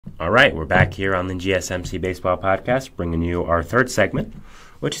All right, we're back here on the GSMC Baseball Podcast, bringing you our third segment,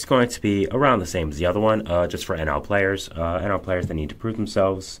 which is going to be around the same as the other one, just for NL players that need to prove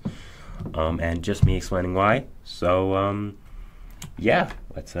themselves, and just me explaining why. So,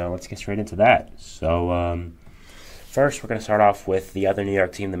 let's get straight into that. So, first, we're going to start off with the other New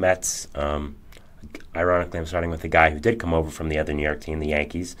York team, the Mets. Ironically, I'm starting with the guy who did come over from the other New York team, the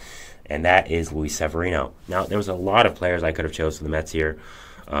Yankees, and that is Luis Severino. Now, there was a lot of players I could have chosen for the Mets here.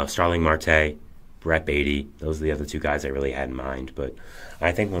 Starling Marte, Brett Beatty, those are the other two guys I really had in mind. But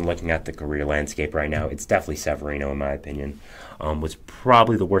I think when looking at the career landscape right now, it's definitely Severino, in my opinion. Was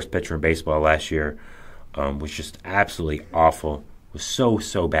probably the worst pitcher in baseball last year. Was just absolutely awful. Was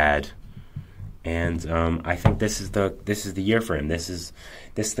so bad. And I think this is the year for him. This is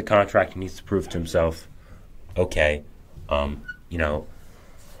the contract he needs to prove to himself. Okay,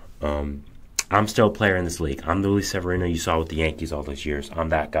 I'm still a player in this league. I'm the Luis Severino you saw with the Yankees all those years. I'm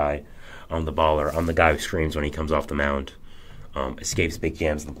that guy. I'm the baller. I'm the guy who screams when he comes off the mound, escapes big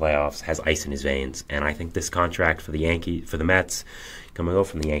jams in the playoffs, has ice in his veins. And I think this contract for the Mets, coming over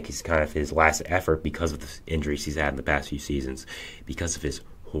from the Yankees, is kind of his last effort because of the injuries he's had in the past few seasons, because of his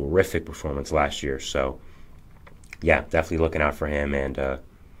horrific performance last year. So, yeah, definitely looking out for him and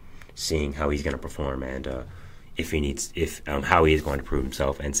seeing how he's going to perform and how he is going to prove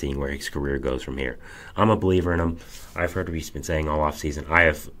himself and seeing where his career goes from here. I'm a believer in him. I've heard what he's been saying all offseason. I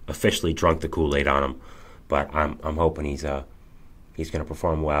have officially drunk the Kool-Aid on him, but I'm hoping he's going to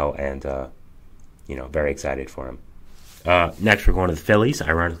perform well and very excited for him. Next, we're going to the Phillies.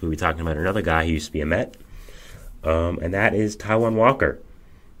 Ironically, we're talking about another guy who used to be a Met, and that is Taijuan Walker.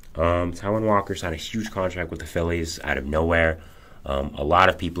 Taijuan Walker signed a huge contract with the Phillies out of nowhere. A lot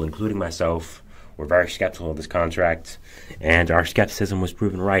of people, including myself, were very skeptical of this contract, and our skepticism was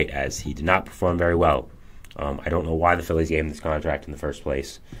proven right as he did not perform very well. I don't know why the Phillies gave him this contract in the first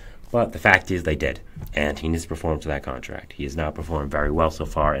place, but the fact is they did, and he needs to perform to that contract. He has not performed very well so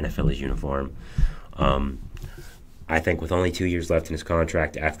far in a Phillies uniform. I think with only 2 years left in his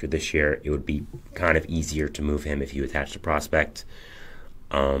contract after this year, it would be kind of easier to move him if you attached a prospect.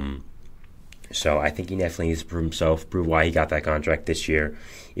 So I think he definitely needs to prove himself, prove why he got that contract this year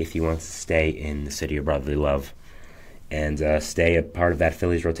if he wants to stay in the city of brotherly love and stay a part of that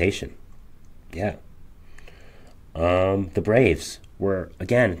Phillies rotation. Yeah. The Braves. We're,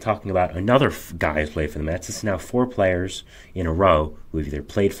 again, talking about another guy who's played for the Mets. This is now 4 players in a row who have either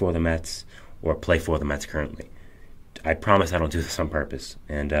played for the Mets or play for the Mets currently. I promise I don't do this on purpose.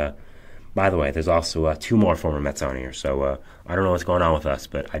 And by the way, there's also 2 more former Mets on here, so I don't know what's going on with us,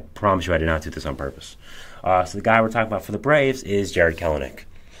 but I promise you I did not do this on purpose. So the guy we're talking about for the Braves is Jarred Kelenic.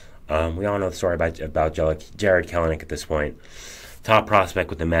 We all know the story about Jarred Kelenic at this point. Top prospect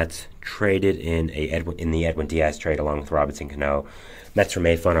with the Mets, traded in the Edwin Diaz trade along with Robinson Cano. Mets were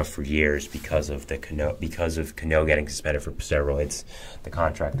made fun of for years because of Cano getting suspended for steroids,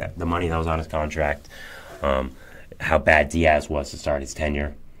 the money that was on his contract, how bad Diaz was to start his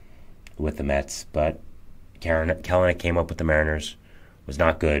tenure with the Mets, but Kelenic came up with the Mariners, was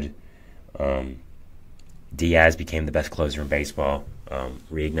not good. Diaz became the best closer in baseball,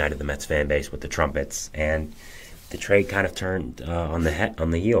 reignited the Mets fan base with the trumpets, and the trade kind of turned on the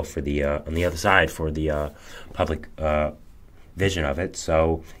heel on the other side for the public vision of it.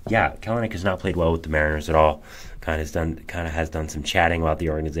 So yeah, Kelenic has not played well with the Mariners at all. Kind of has done some chatting about the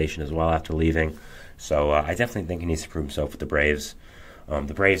organization as well after leaving. So I definitely think he needs to prove himself with the Braves.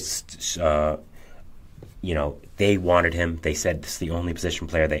 The Braves, they wanted him. They said this is the only position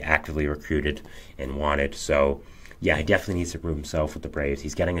player they actively recruited and wanted. So, yeah, he definitely needs to prove himself with the Braves.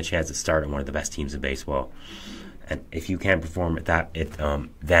 He's getting a chance to start on one of the best teams in baseball. And if you can't perform at that,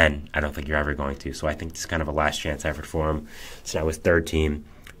 then I don't think you're ever going to. So I think this is kind of a last chance effort for him. It's now his 3rd team.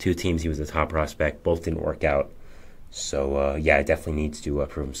 2 teams he was a top prospect. Both didn't work out. So, he definitely needs to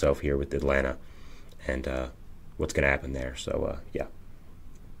prove himself here with Atlanta and what's going to happen there. So, yeah.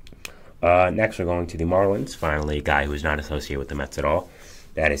 Next, we're going to the Marlins. Finally, a guy who is not associated with the Mets at all.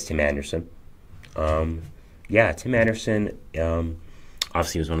 That is Tim Anderson. Tim Anderson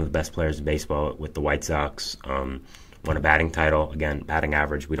obviously was one of the best players in baseball with the White Sox. Won a batting title. Again, batting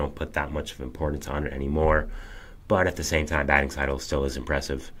average, we don't put that much of importance on it anymore. But at the same time, batting title still is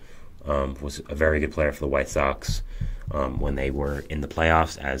impressive. Was a very good player for the White Sox when they were in the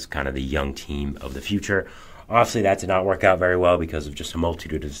playoffs as kind of the young team of the future. Obviously, that did not work out very well because of just a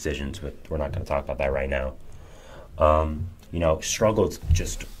multitude of decisions, but we're not going to talk about that right now. Struggled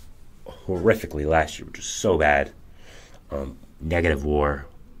just horrifically last year, which was so bad. Negative WAR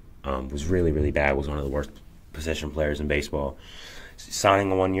was really, really bad. Was one of the worst position players in baseball.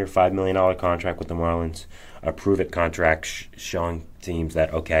 signing a 1-year, $5 million contract with the Marlins, a prove-it contract showing teams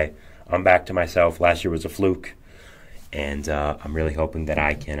that, okay, I'm back to myself. Last year was a fluke, and I'm really hoping that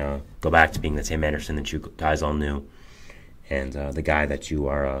I can go back to being the Tim Anderson that you guys all knew, and the guy that you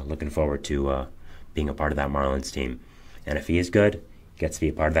are looking forward to being a part of that Marlins team. And if he is good, he gets to be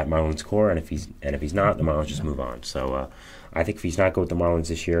a part of that Marlins core, and if he's not, the Marlins just move on. So I think if he's not good with the Marlins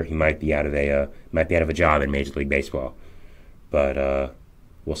this year, he might be out of a job in Major League Baseball. But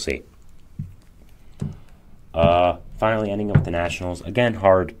we'll see. Finally, ending up with the Nationals. Again,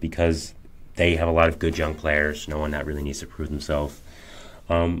 hard because they have a lot of good young players. No one that really needs to prove themselves.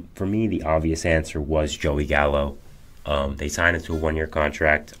 For me, the obvious answer was Joey Gallo. They signed him to a 1-year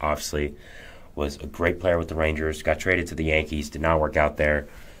contract. Obviously, was a great player with the Rangers. Got traded to the Yankees. Did not work out there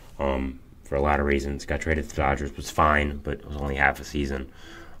for a lot of reasons. Got traded to the Dodgers. Was fine, but it was only half a season.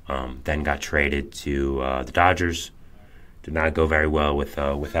 Then got traded to the Dodgers. Did not go very well with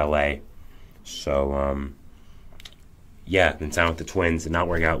LA. So, then signed with the Twins. Did not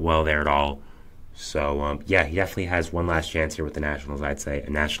work out well there at all. So, he definitely has one last chance here with the Nationals, I'd say. A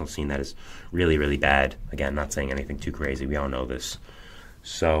national scene that is really, really bad. Again, not saying anything too crazy. We all know this.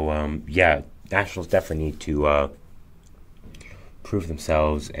 So, Nationals definitely need to prove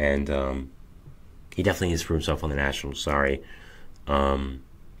themselves, and he definitely needs to prove himself on the Nationals, sorry. I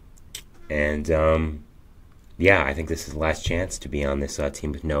think this is the last chance to be on this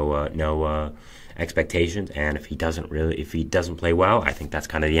team with no expectations, and if he doesn't play well, I think that's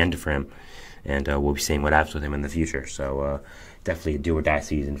kind of the end for him, and we'll be seeing what happens with him in the future. So definitely a do or die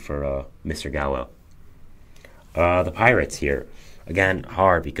season for Mr. Gallo. The Pirates here, again,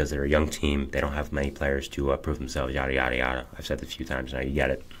 hard because they're a young team. They don't have many players to prove themselves. Yada yada yada. I've said this a few times now. You get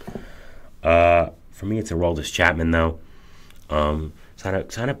it. For me, it's Aroldis Chapman though.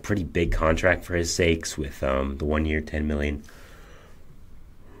 Signed a pretty big contract for his sakes with the 1-year, $10 million.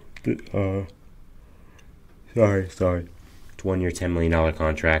 Sorry. It's 1-year, $10 million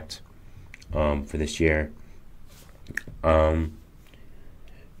contract for this year. I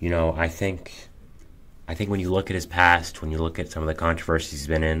think when you look at his past, when you look at some of the controversies he's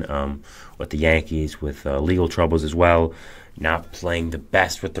been in with the Yankees, with legal troubles as well, not playing the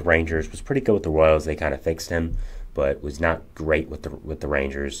best with the Rangers, was pretty good with the Royals. They kind of fixed him, but was not great with the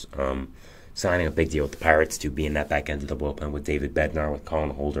Rangers. Signing a big deal with the Pirates to be in that back end of the bullpen with David Bednar, with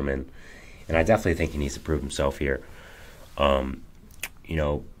Colin Holderman. And I definitely think he needs to prove himself here.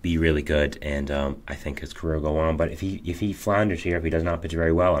 Be really good, and I think his career will go on. But if he flounders here, if he does not pitch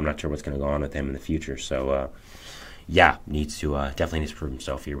very well, I'm not sure what's going to go on with him in the future. So, definitely needs to prove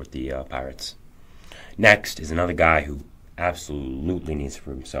himself here with the Pirates. Next is another guy who absolutely needs to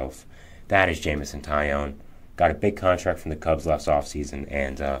prove himself. That is Jameson Taillon. Got a big contract from the Cubs last offseason,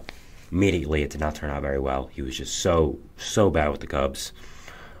 and immediately it did not turn out very well. He was just so bad with the Cubs.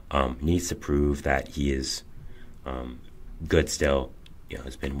 Needs to prove that he is good still.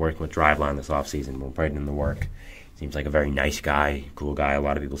 Has been working with Driveline this offseason, been putting in the work. Seems like a very nice guy, cool guy. A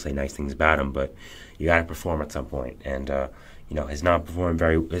lot of people say nice things about him, but you got to perform at some point. And has not performed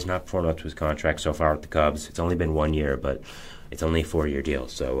up to his contract so far with the Cubs. It's only been 1 year, but it's only a 4-year deal,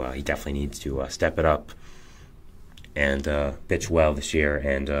 so he definitely needs to step it up and pitch well this year,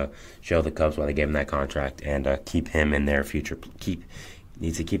 and show the Cubs why they gave him that contract, and keep him in their future.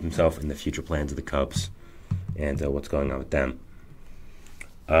 Needs to keep himself in the future plans of the Cubs, and what's going on with them.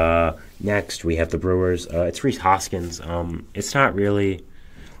 Next, we have the Brewers. It's Rhys Hoskins. It's not really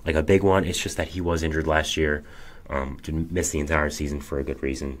like a big one. It's just that he was injured last year. Didn't miss the entire season for a good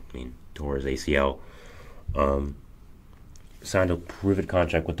reason. Tore his ACL. Signed a prove-it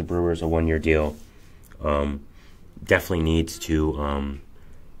contract with the Brewers, a 1-year deal. Definitely needs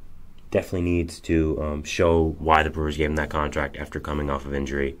to show why the Brewers gave him that contract after coming off of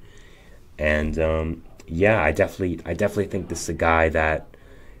injury. And I definitely think this is a guy that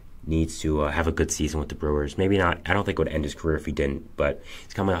needs to have a good season with the Brewers. Maybe not. I don't think it would end his career if he didn't, but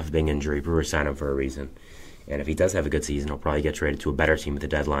he's coming off a big injury. Brewers signed him for a reason. And if he does have a good season, he'll probably get traded to a better team at the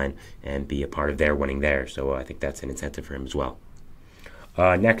deadline and be a part of their winning there. So I think that's an incentive for him as well.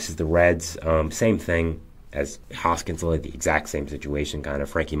 Next is the Reds. Same thing as Hoskins, like the exact same situation, kind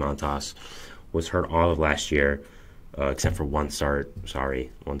of. Frankie Montas was hurt all of last year, except for one start.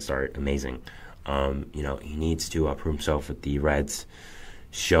 Amazing. He needs to prove himself with the Reds,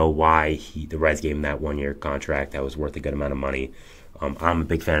 show why the Reds gave him that 1-year contract that was worth a good amount of money. I'm a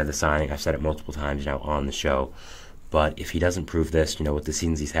big fan of the signing. I've said it multiple times now on the show. But if he doesn't prove this, with the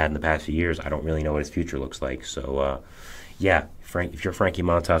seasons he's had in the past few years, I don't really know what his future looks like. So, if you're Frankie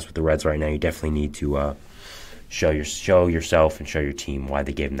Montas with the Reds right now, you definitely need to show yourself and show your team why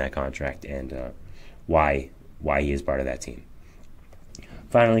they gave him that contract, and why he is part of that team.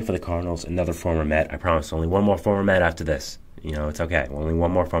 Finally, for the Cardinals, another former Met. I promise only one more former Met after this. It's okay. Only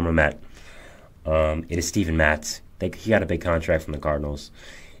one more former Met. It is Steven Matz. He got a big contract from the Cardinals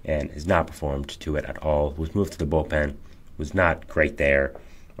and has not performed to it at all. Was moved to the bullpen. Was not great there.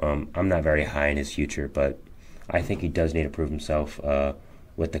 I'm not very high in his future, but I think he does need to prove himself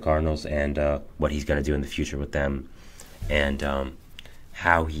with the Cardinals and what he's going to do in the future with them and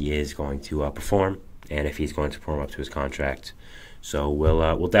how he is going to perform and if he's going to perform up to his contract. So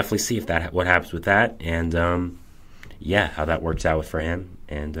we'll definitely see if what happens with that and how that works out for him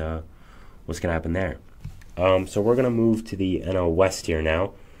and what's going to happen there. So we're going to move to the NL West here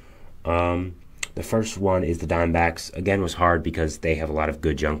now. The first one is the Diamondbacks. Again, was hard because they have a lot of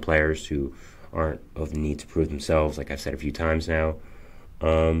good young players who aren't of the need to prove themselves, like I've said a few times now.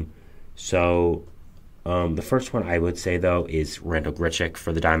 The first one I would say, though, is Randall Grichuk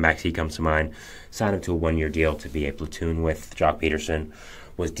for the Diamondbacks. He comes to mind. Signed him to a one-year deal to be a platoon with Jock Peterson.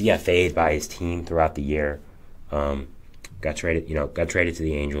 Was DFA'd by his team throughout the year. Got traded to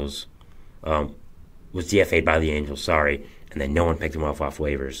the Angels. Was DFA'd by the Angels, sorry. And then no one picked him off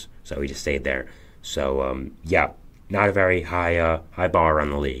waivers, so he just stayed there. So, not a very high bar around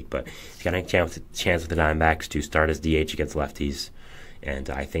the league, but he's got a chance with the Diamondbacks to start as DH against lefties.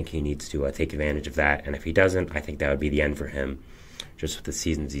 And I think he needs to take advantage of that. And if he doesn't, I think that would be the end for him, just with the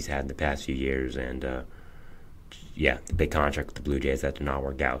seasons he's had in the past few years. And, the big contract with the Blue Jays, that did not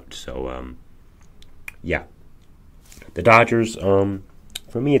work out. So, The Dodgers,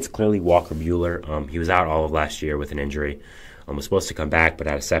 for me, it's clearly Walker Buehler. He was out all of last year with an injury. Was supposed to come back, but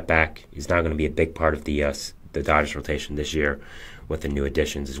had a setback. He's not going to be a big part of the Dodgers rotation this year with the new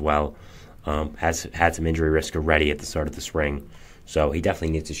additions as well. Has had some injury risk already at the start of the spring. So he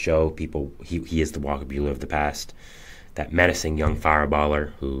definitely needs to show people he is the Walker Buehler of the past. That menacing young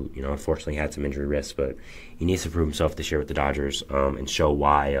fireballer who, unfortunately had some injury risk, but he needs to prove himself this year with the Dodgers and show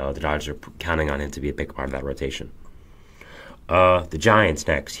why the Dodgers are counting on him to be a big part of that rotation. The Giants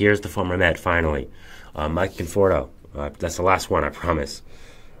next. Here's the former Met, finally. Mike Conforto. That's the last one, I promise.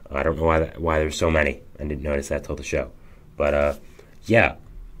 I don't know why there's so many. I didn't notice that till the show. But, he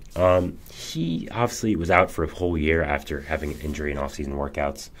obviously was out for a whole year after having an injury in off-season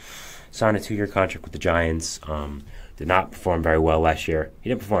workouts. Signed a 2-year contract with the Giants. Did not perform very well last year. He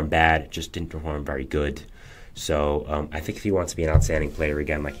didn't perform bad, just didn't perform very good. So I think if he wants to be an outstanding player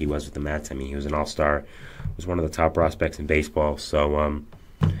again like he was with the Mets, he was an all-star, was one of the top prospects in baseball. So,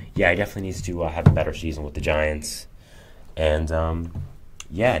 he definitely needs to have a better season with the Giants. And,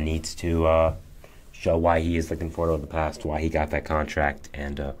 needs to show why he is the Conforto of the past, why he got that contract,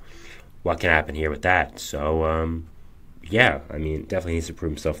 and what can happen here with that. So, definitely needs to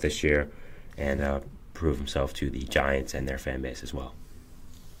prove himself this year and prove himself to the Giants and their fan base as well.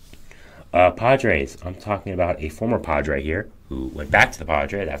 Padres. I'm talking about a former Padre here who went back to the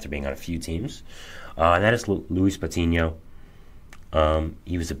Padres after being on a few teams, and that is Luis Patino.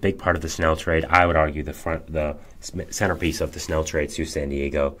 He was a big part of the Snell trade. I would argue the centerpiece of the Snell trade to San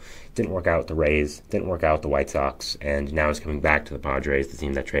Diego. Didn't work out with the Rays, didn't work out with the White Sox, and now he's coming back to the Padres, the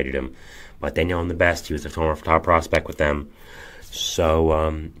team that traded him. But they know him the best. He was a former top prospect with them.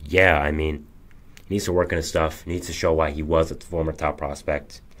 So, he needs to work on his stuff. He needs to show why he was a former top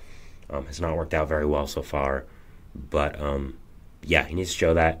prospect. Has not worked out very well so far. But, he needs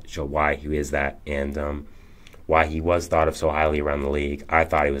to show why he is that, and why he was thought of so highly around the league. I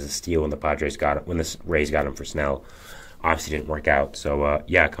thought he was a steal when the Rays got him for Snell. Obviously didn't work out. So,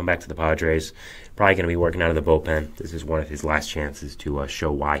 come back to the Padres. Probably going to be working out of the bullpen. This is one of his last chances to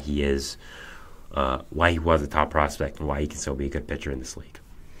show why he was a top prospect and why he can still be a good pitcher in this league.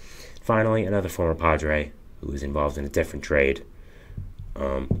 Finally, another former Padre who was involved in a different trade.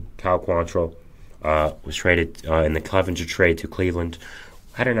 Cal Quantrill was traded in the Clevenger trade to Cleveland.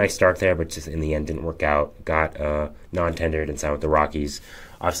 Had a nice start there, but just in the end didn't work out. Got non-tendered and signed with the Rockies.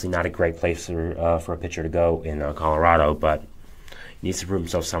 Obviously not a great place for a pitcher to go in Colorado, but he needs to prove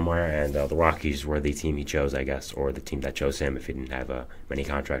himself somewhere, and the Rockies were the team he chose, I guess, or the team that chose him if he didn't have many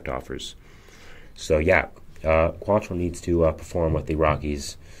contract offers. So, Quantrill needs to perform with the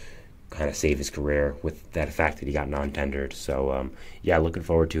Rockies, kind of save his career with that fact that he got non-tendered. So, looking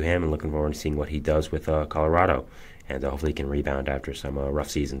forward to him and looking forward to seeing what he does with Colorado. And hopefully he can rebound after some rough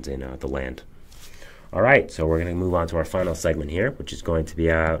seasons in the land. All right, so we're going to move on to our final segment here, which is going to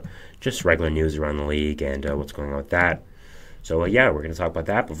be just regular news around the league and what's going on with that. So, we're going to talk about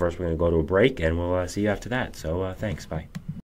that, but first we're going to go to a break, and we'll see you after that. So, thanks. Bye.